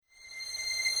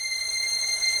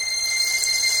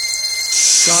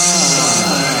The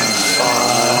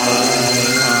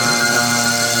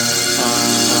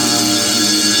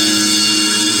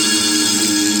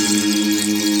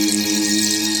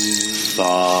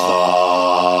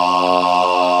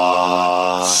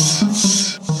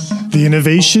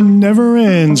innovation never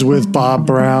ends with Bob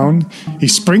Brown. He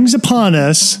springs upon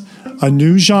us a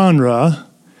new genre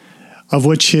of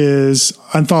which his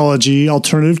anthology,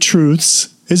 Alternative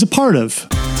Truths, is a part of.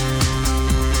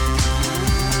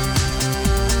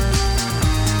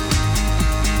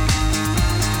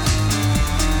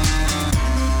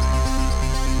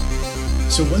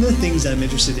 So one of the things that I'm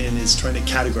interested in is trying to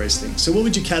categorize things. So what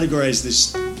would you categorize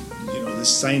this, this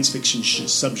science fiction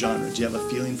subgenre? Do you have a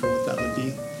feeling for what that would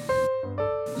be?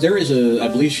 There is I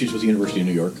believe she's with the University of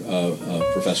New York, a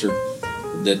professor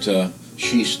that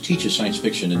she teaches science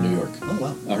fiction in New York. Oh,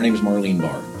 wow. Her name is Marlene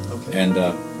Barr. Okay. And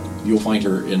you'll find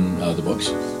her in the books.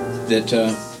 That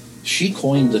she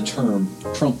coined the term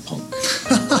Trump punk.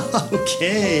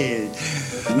 Okay.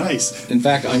 Nice. In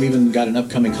fact, I've even got an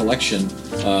upcoming collection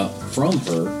from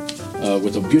her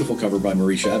with a beautiful cover by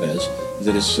Marie Chavez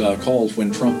that is called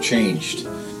When Trump Changed.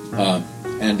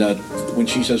 And when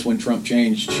she says when Trump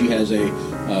changed, she has a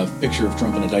picture of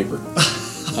Trump in a diaper.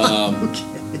 Okay.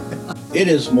 It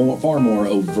is far more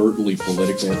overtly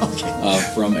political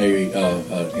from a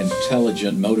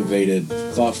intelligent, motivated,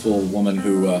 thoughtful woman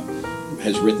who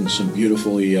has written some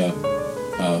beautifully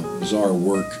bizarre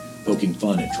work poking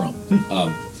fun at Trump.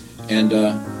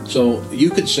 So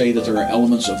you could say that there are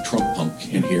elements of Trump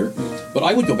punk in here, but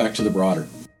I would go back to the broader.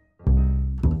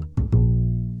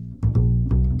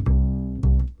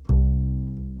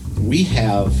 We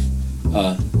have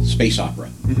space opera.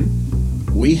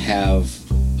 Mm-hmm. We have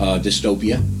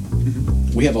dystopia.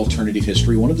 Mm-hmm. We have alternative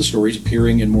history. One of the stories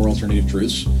appearing in More Alternative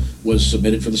Truths was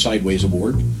submitted for the Sideways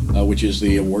Award, which is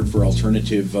the award for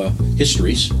alternative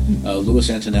histories. Lou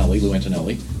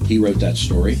Antonelli, he wrote that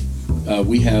story.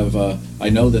 We have, I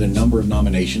know that a number of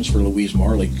nominations for Louise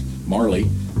Marley,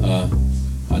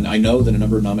 and I know that a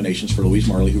number of nominations for Louise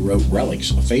Marley, who wrote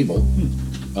Relics, a Fable,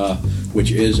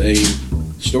 which is a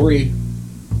story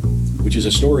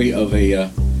of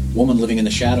a woman living in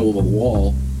the shadow of a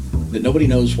wall that nobody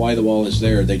knows why the wall is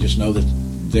there. They just know that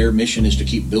their mission is to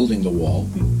keep building the wall.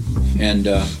 And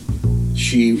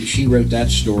she wrote that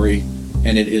story,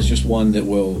 and it is just one that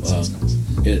will,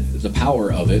 the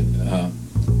power of it.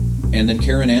 And then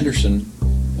Karen Anderson,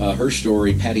 her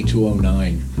story, Patty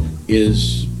 209,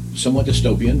 is somewhat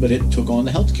dystopian, but it took on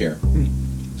the healthcare.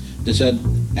 That said,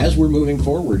 as we're moving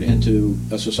forward into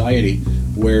a society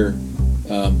where,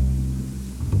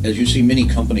 as you see, many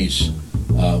companies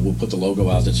will put the logo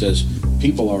out that says,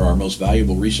 people are our most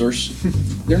valuable resource.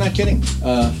 They're not kidding.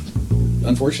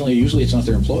 Unfortunately, usually it's not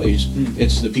their employees.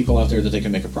 It's the people out there that they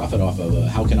can make a profit off of.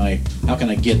 How can I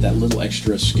get that little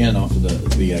extra skin off of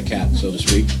the cat, so to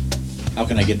speak? How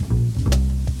can I get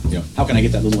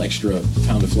that little extra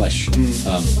pound of flesh?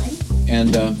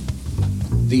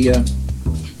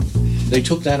 They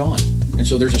took that on. And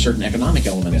so there's a certain economic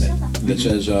element in it that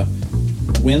says,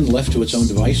 when left to its own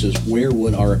devices, where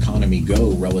would our economy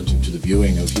go relative to the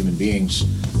viewing of human beings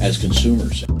as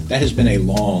consumers? That has been a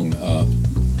long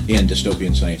in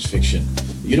dystopian science fiction.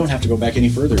 You don't have to go back any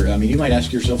further. I mean, you might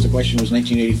ask yourself the question, was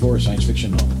 1984 a science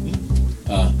fiction novel?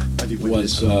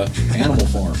 Was Animal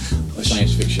Farm a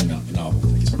science fiction novel?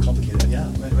 It's more complicated,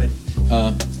 yeah, right.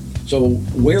 So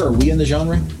where are we in the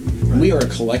genre? Right. We are a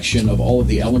collection of all of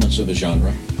the elements of a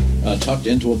genre tucked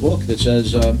into a book that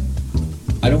says,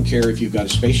 I don't care if you've got a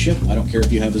spaceship, I don't care if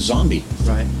you have a zombie.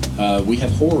 Right. We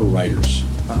have horror writers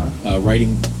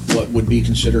writing what would be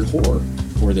considered horror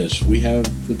for this. We have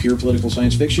the pure political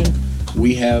science fiction.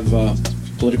 We have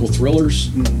political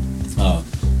thrillers.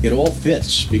 It all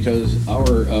fits because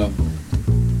our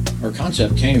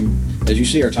concept came, as you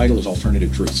see, our title is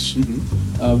Alternative Truths.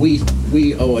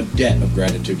 We owe a debt of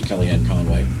gratitude to Kellyanne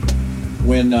Conway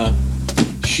when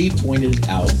she pointed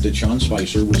out that Sean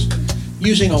Spicer was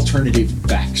using alternative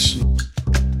facts.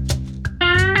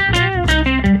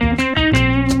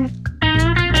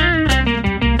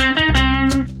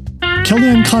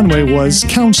 Kellyanne Conway was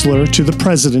counselor to the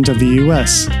President of the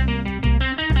U.S.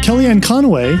 Kellyanne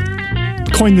Conway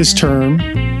coined this term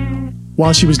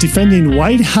while she was defending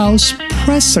White House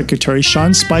Press Secretary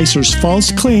Sean Spicer's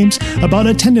false claims about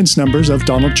attendance numbers of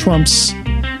Donald Trump's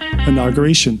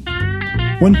inauguration.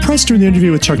 When pressed during the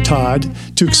interview with Chuck Todd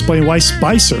to explain why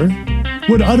Spicer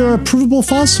would utter a provable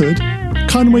falsehood,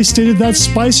 Conway stated that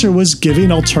Spicer was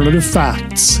giving alternative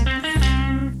facts.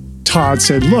 Todd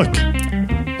said, "Look,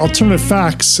 alternative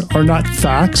facts are not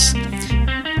facts,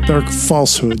 they're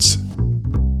falsehoods."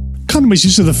 Conway's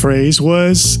use of the phrase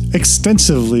was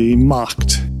extensively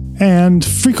mocked and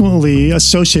frequently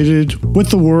associated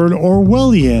with the word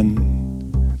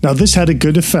Orwellian. Now, this had a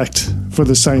good effect for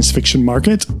the science fiction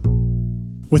market.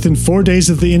 Within 4 days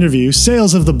of the interview,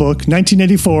 sales of the book,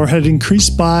 1984, had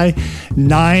increased by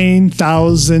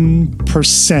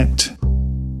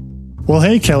 9,000%. Well,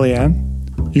 hey,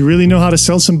 Kellyanne, you really know how to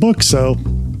sell some books, so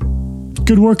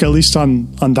good work, at least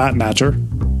on that matter.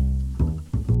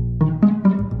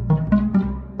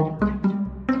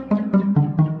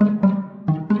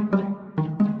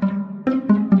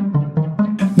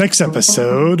 Next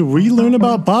episode, we learn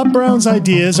about Bob Brown's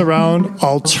ideas around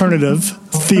alternative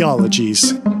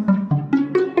theologies.